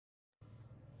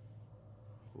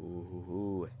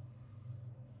Ooh.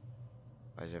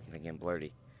 Why is everything getting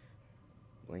blurry?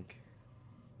 Blink.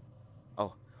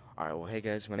 Oh, alright, well, hey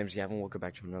guys, my name is Gavin. Welcome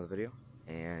back to another video.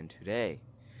 And today,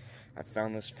 I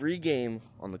found this free game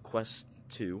on the Quest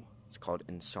 2. It's called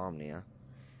Insomnia.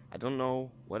 I don't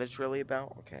know what it's really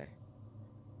about. Okay,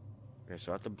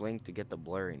 so I have to blink to get the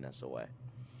blurriness away.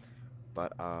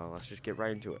 But, let's just get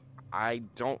right into it. I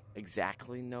don't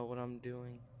exactly know what I'm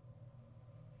doing.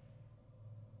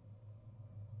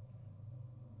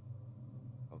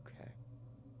 Okay.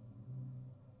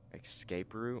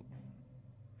 Escape route.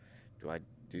 Do I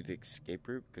do the escape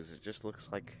route? Because it just looks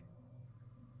like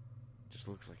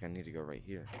I need to go right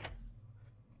here.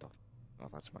 Oh,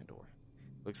 that's my door.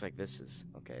 Looks like this is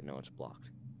okay. No, it's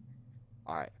blocked.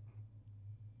 All right.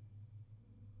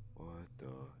 What the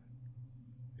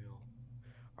hell?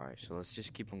 All right, so let's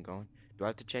just keep on going. Do I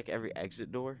have to check every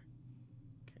exit door?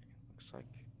 Okay, looks like.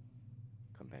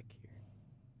 Come back here.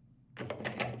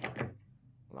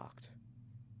 Locked.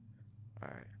 All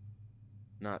right.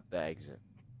 Not the exit.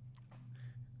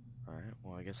 Alright,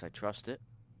 well, I guess I trust it.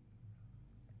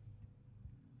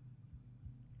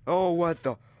 Oh, what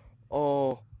the?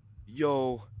 Oh,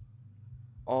 yo.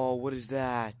 Oh, what is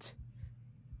that?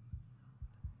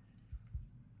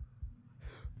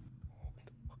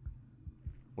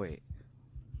 Wait.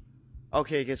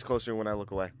 Okay, it gets closer when I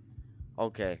look away.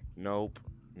 Okay, nope.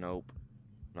 I'm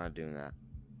not doing that.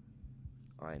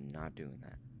 I'm not doing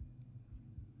that.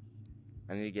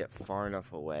 I need to get far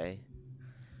enough away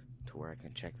to where I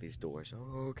can check these doors.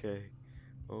 Oh, okay.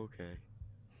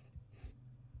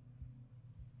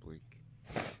 Blink.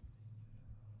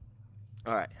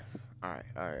 Alright.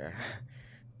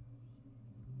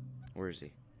 Where is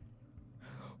he?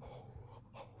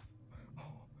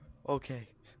 Okay.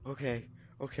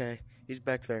 He's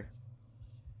back there.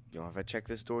 Yo, have I checked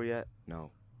this door yet?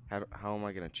 No. How am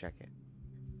I gonna check it?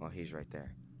 Well, he's right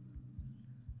there.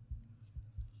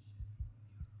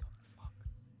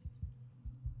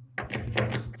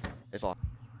 It's locked.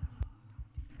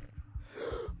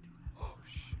 Oh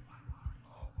shit.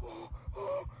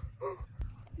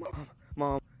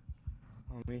 Mom.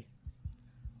 Mommy.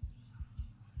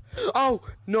 Oh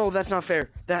no, that's not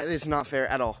fair. That is not fair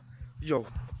at all. Yo,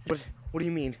 what do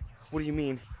you mean? What do you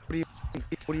mean?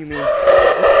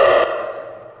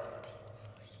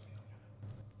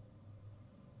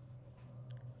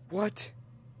 What?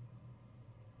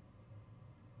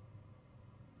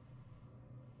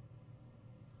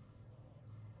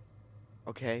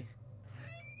 Okay.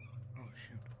 Oh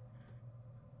shoot.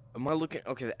 Am I looking?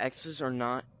 Okay, the X's are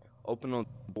not open on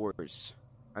doors,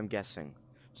 I'm guessing.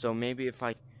 So maybe if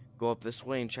I go up this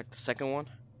way and check the second one.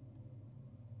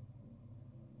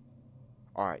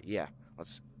 Alright, yeah.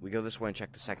 We go this way and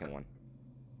check the second one.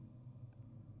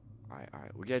 Alright.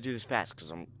 We gotta do this fast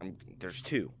because there's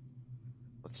two.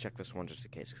 Let's check this one just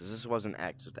in case, because this was an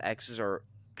X. If the X's are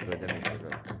good, then it's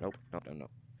good. Nope.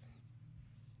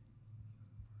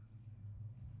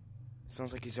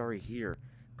 Sounds like he's already here.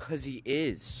 Because he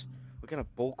is. What kind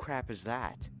of bull crap is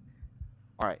that?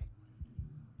 Alright.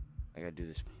 I gotta do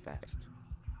this fast.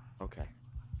 Okay.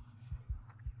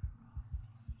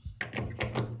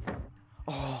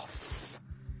 Oh,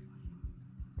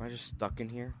 am I just stuck in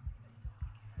here?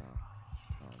 No,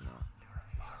 I'm not.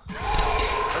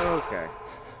 Okay.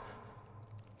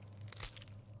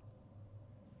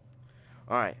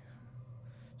 Alright.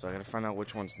 So I gotta find out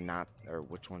which one's not, or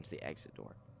which one's the exit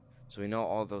door. So we know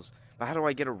all those. But how do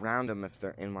I get around them if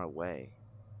they're in my way?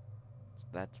 So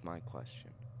that's my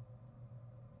question.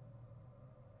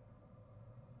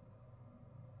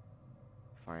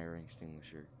 Fire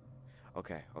extinguisher.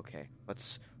 Okay.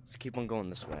 Let's keep on going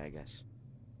this way, I guess.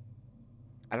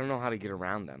 I don't know how to get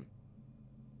around them.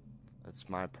 That's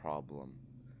my problem.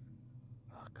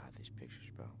 Oh god, these pictures,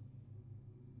 bro.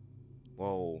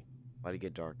 Whoa. Why'd it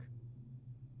get dark?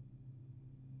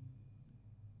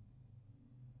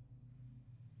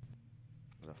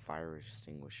 There's a fire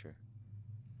extinguisher.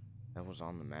 That was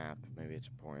on the map. Maybe it's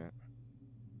important.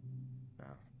 No.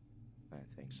 I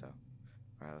don't think so.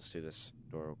 Alright, let's do this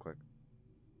door real quick.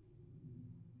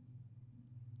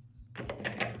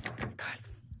 God.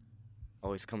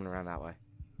 Oh, he's coming around that way.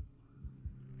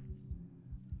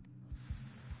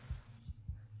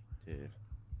 Dude.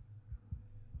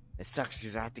 It sucks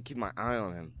because I have to keep my eye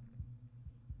on him.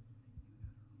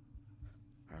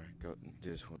 Alright, go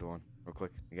do this one real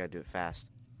quick. You gotta do it fast.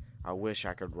 I wish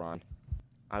I could run.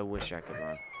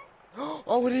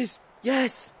 Oh, it is!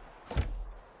 Yes!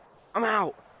 I'm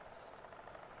out!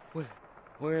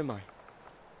 Where am I?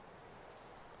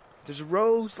 There's a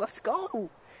rose. Let's go.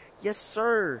 Yes,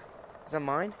 sir. Is that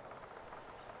mine?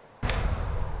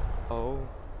 Oh,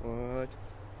 what?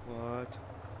 What?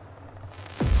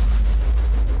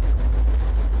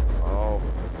 Oh.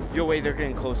 Yo, wait, they're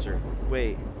getting closer.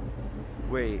 Wait.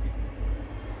 Wait.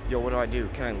 Yo, what do I do?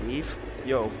 Can I leave?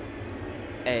 Yo.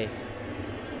 A.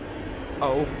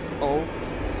 Oh. Oh.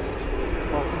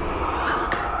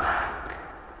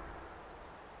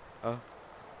 Oh.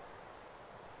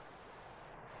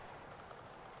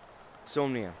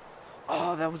 Insomnia.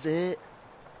 Oh, that was it?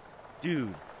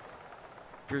 Dude.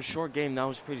 For a short game, that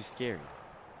was pretty scary.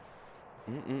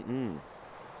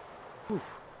 Whew.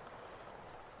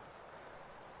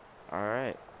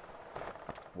 Alright.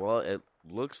 Well, it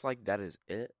looks like that is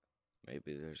it.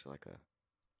 Maybe there's like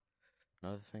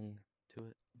another thing to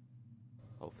it.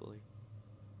 Hopefully.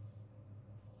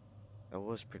 That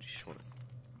was pretty short.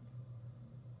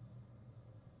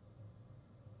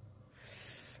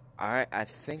 Alright, I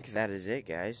think that is it,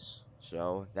 guys.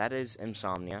 So, that is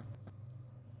Insomnia.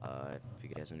 If you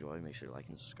guys enjoy, make sure to like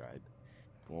and subscribe.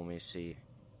 If you want me to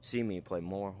see me play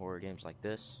more horror games like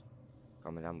this,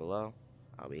 comment down below.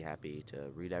 I'll be happy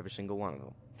to read every single one of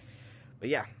them. But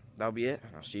yeah, that'll be it.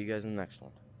 I'll see you guys in the next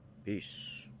one.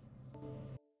 Peace.